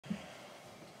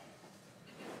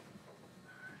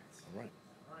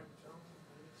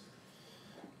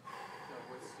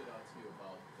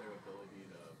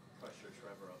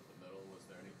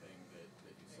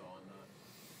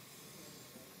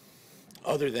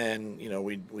Other than,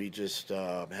 we just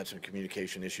had some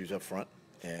communication issues up front,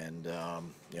 and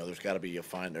there's got to be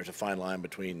there's a fine line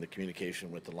between the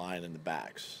communication with the line and the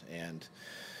backs, and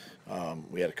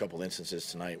we had a couple instances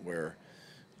tonight where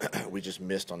we just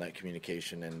missed on that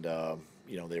communication, and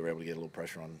they were able to get a little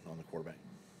pressure on the quarterback.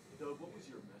 Doug, what was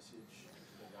your message to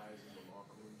the guys in the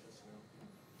locker room just now?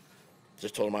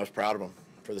 Just told them I was proud of them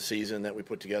for the season that we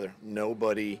put together.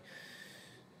 Nobody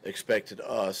expected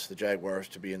us, the Jaguars,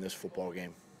 to be in this football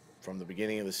game from the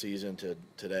beginning of the season to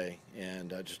today.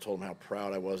 And I just told them how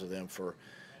proud I was of them for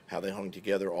how they hung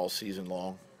together all season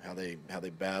long, how they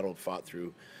battled, fought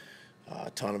through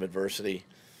a ton of adversity.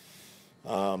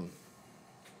 And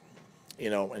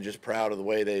just proud of the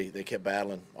way they kept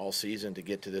battling all season to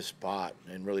get to this spot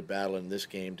and really battling this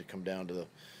game to come down to the,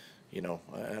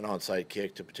 an onside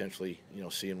kick to potentially,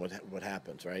 seeing what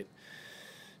happens, right?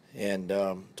 And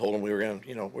told them we were going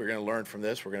to learn from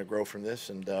this, we're going to grow from this,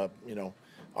 and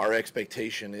our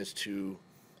expectation is to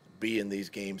be in these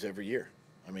games every year.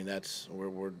 I mean, that's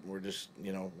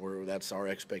that's our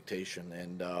expectation,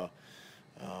 and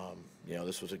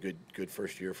this was a good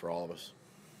first year for all of us.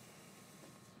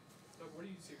 Doug, what do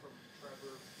you see from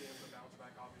Trevor being able to bounce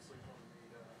back, obviously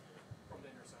from the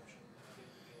interception at the end of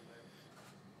the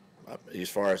game there? As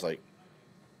far as like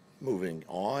moving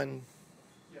on.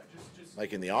 Yeah, just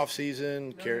like in the off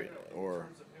season, no, or in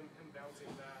terms of him bouncing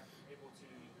back, able to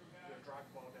drive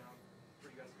the ball down for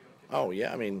you guys to be able to kick. Oh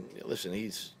yeah, I mean, listen,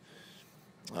 he's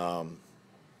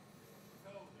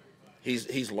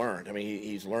learned. I mean,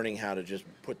 he's learning how to just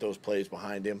put those plays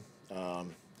behind him.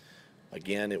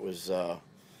 Again, it was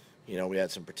we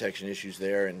had some protection issues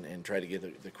there, and tried to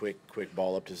get the quick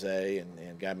ball up to Zay,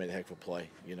 and guy made a heck of a play.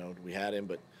 We had him,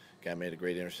 but guy made a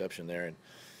great interception there, and.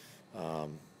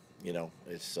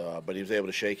 But he was able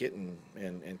to shake it and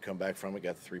come back from it,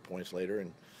 got the 3 points later,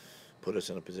 and put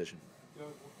us in a position. Doug,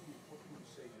 what can you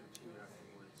say to your team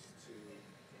afterwards to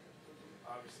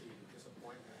obviously the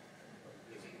disappointment of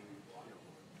this being,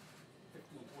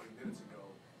 15, 20 minutes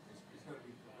ago is going to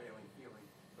be the prevailing feeling,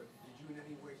 but did you in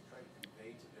any ways try to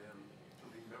convey to them to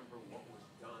remember what was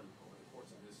done over the course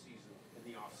of this season, in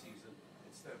the off season,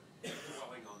 instead of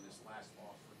dwelling on this last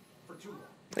loss for too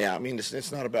long? Yeah, I mean,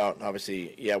 it's not about,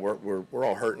 obviously, yeah, we're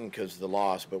all hurting because of the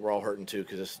loss, but we're all hurting too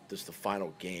because this is the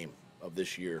final game of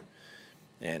this year,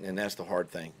 and that's the hard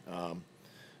thing.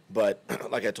 But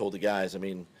like I told the guys, I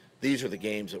mean, these are the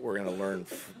games that we're going to learn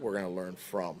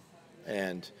from,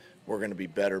 and we're going to be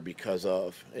better because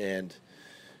of. And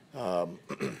I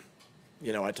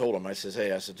told them, I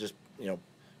said, just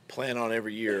plan on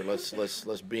every year. Let's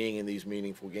being in these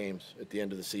meaningful games at the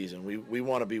end of the season. We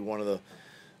want to be one of the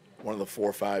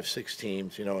 4, 5, 6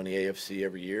 teams, in the AFC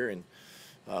every year, and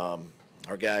our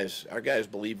guys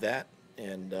believe that,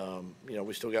 and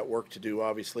we still got work to do,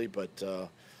 obviously, but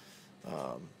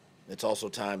it's also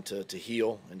time to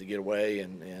heal and to get away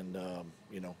and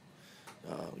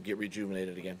get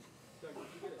rejuvenated again. Doug, did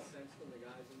you get a sense from the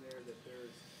guys in there that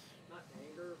there's not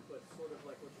anger, but sort of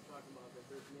like what you're talking about, that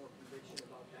there's more conviction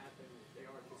about that than they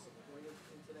are disappointed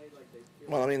in today? Like they feel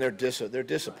well, I mean, they're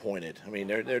disappointed. I mean,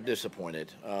 they're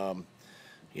disappointed.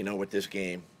 With this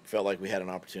game, felt like we had an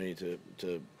opportunity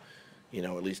to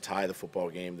at least tie the football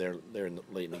game. They're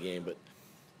late in the game, but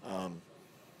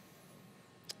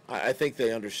I think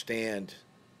they understand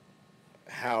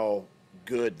how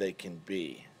good they can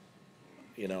be.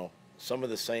 Some of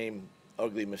the same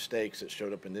ugly mistakes that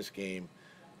showed up in this game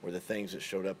were the things that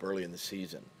showed up early in the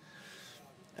season.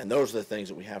 And those are the things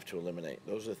that we have to eliminate.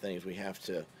 Those are the things we have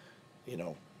to,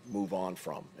 move on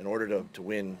from in order to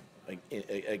win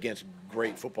against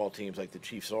great football teams like the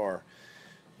Chiefs are.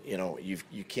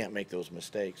 You can't make those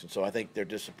mistakes. And so I think they're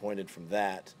disappointed from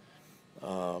that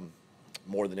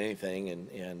more than anything,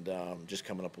 and just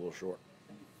coming up a little short.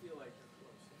 And you feel like you're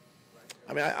close, right?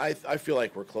 I mean, I feel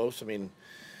like we're close. I mean,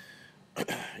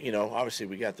 obviously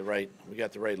we got the right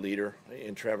leader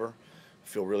in Trevor. I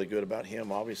feel really good about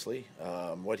him, obviously,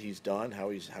 what he's done, how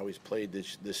he's played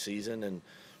this season, and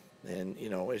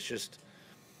it's just,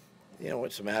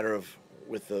 it's a matter of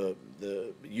with the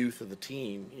youth of the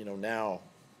team. Now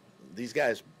these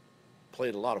guys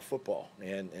played a lot of football,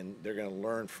 and they're going to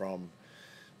learn from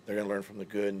the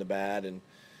good and the bad, and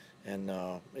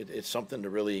it's something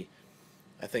to really,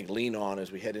 I think, lean on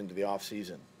as we head into the off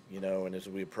season. And as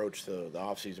we approach the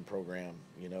off-season program,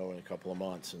 in a couple of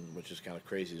months, and which is kind of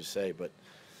crazy to say, but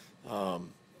we're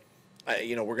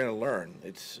going to learn.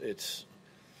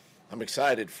 I'm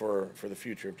excited for the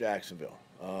future of Jacksonville,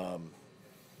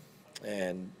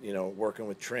 and working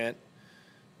with Trent,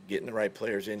 getting the right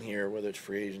players in here, whether it's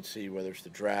free agency, whether it's the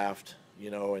draft,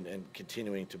 and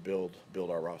continuing to build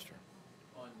our roster.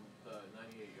 On the 99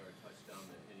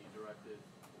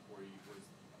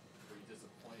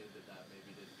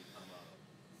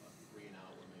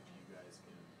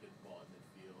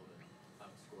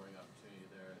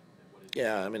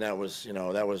 Yeah, I mean that was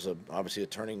obviously a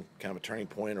turning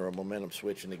point or a momentum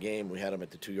switch in the game. We had them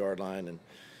at the 2-yard line and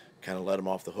kind of let them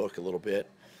off the hook a little bit.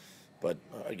 But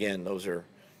again, those are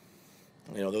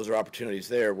opportunities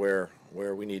there where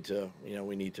we need to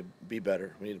be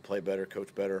better. We need to play better,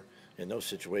 coach better in those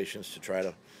situations to try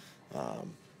to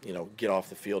get off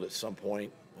the field at some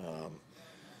point. But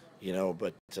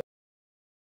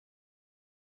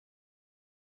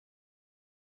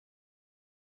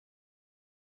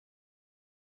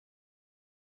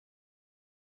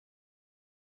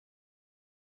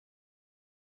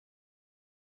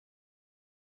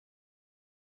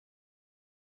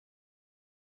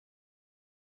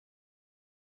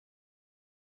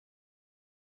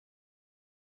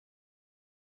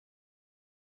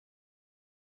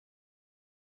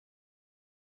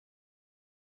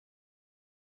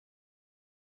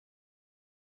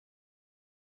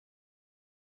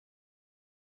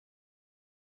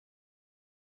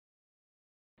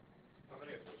How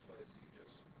many of those plays do you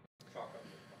just chalk up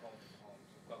with Mahomes?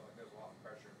 Felt like there's a lot of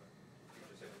pressure, but he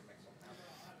was just able to make something happen.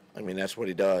 I mean that's what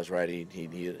he does, right?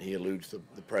 He eludes the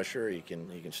pressure. He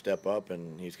can step up,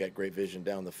 and he's got great vision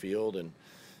down the field, and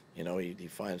he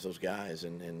finds those guys,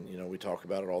 and we talk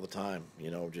about it all the time.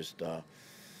 Just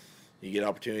you get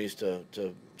opportunities to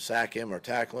sack him or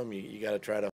tackle him, you got to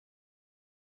try to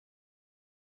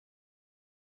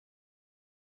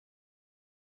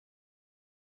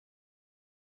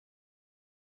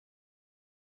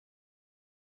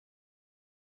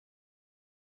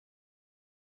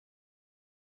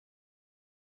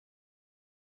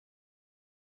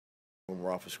when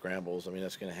we're off of scrambles. I mean,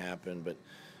 that's going to happen, but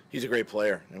he's a great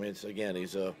player. I mean,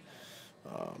 he's a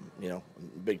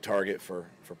big target for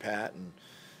Pat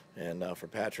and for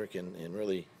Patrick, and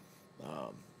really,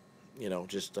 you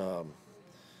obviously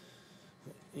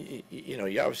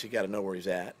got to know where he's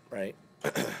at, right?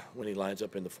 When he lines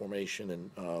up in the formation,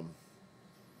 and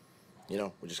we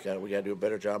got to do a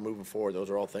better job moving forward. Those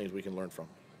are all things we can learn from.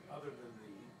 Other than the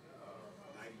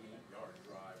 98-yard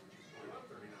drive, which is a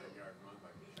 39-yard run by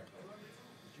Pacheco,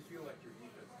 did you feel like your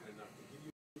defense did enough to give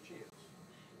you a chance to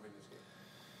win this game?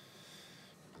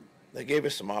 They gave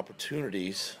us some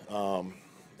opportunities.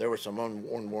 There were some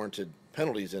unwarranted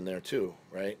penalties in there too,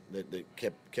 right? That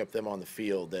kept them on the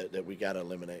field that we got to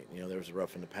eliminate. There was a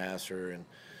roughing the passer, and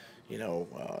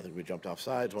I think we jumped off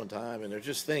sides one time, and there's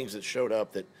just things that showed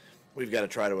up that we've got to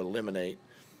try to eliminate.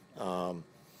 But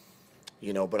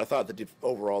I thought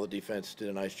overall the defense did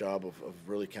a nice job of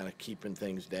really kind of keeping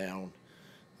things down.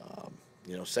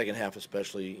 Second half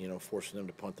especially, forcing them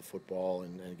to punt the football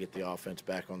and get the offense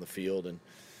back on the field. And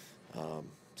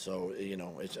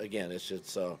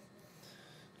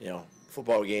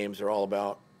football games are all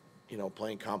about,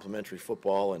 playing complementary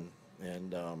football, and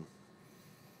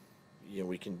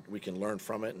we can learn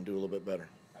from it and do a little bit better.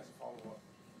 As a follow-up,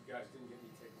 you guys didn't get any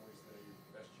takeaways today.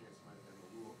 Your best chance might have been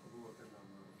Lewickin on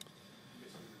the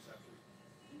missing interception.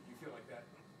 Do you feel like that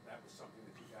was something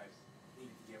that you guys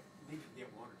needed to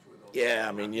get one or two of those? Yeah,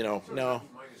 I mean, no. -2.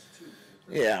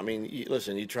 Yeah, I mean,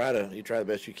 listen, you try the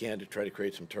best you can to try to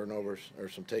create some turnovers or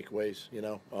some takeaways.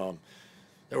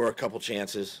 There were a couple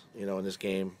chances, in this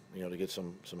game, to get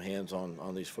some hands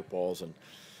on these footballs, and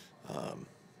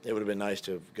it would have been nice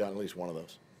to have gotten at least one of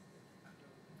those. I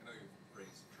know you've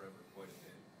praised Trevor quite a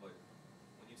bit, but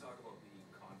when you talk about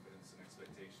the confidence and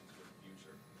expectations for the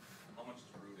future, how much is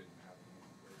rooted in having him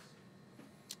in place?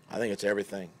 I think it's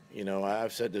everything.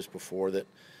 I've said this before that,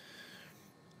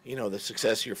 the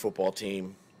success of your football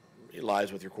team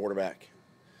lies with your quarterback.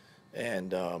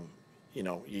 And,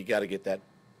 you got to get that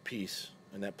piece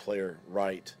and that player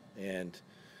right. And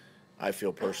I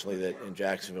feel personally that in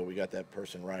Jacksonville we got that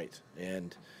person right.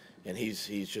 And he's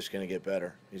just going to get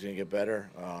better. He's going to get better.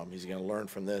 He's going to learn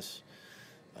from this.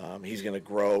 He's going to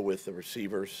grow with the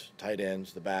receivers, tight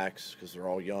ends, the backs, because they're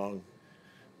all young.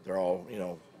 They're all,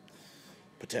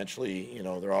 potentially,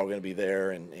 they're all going to be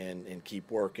there and keep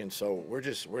working. So we're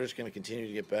just going to continue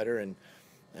to get better and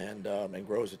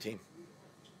grow as a team.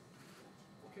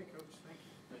 Okay, Coach, thank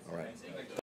you. All right.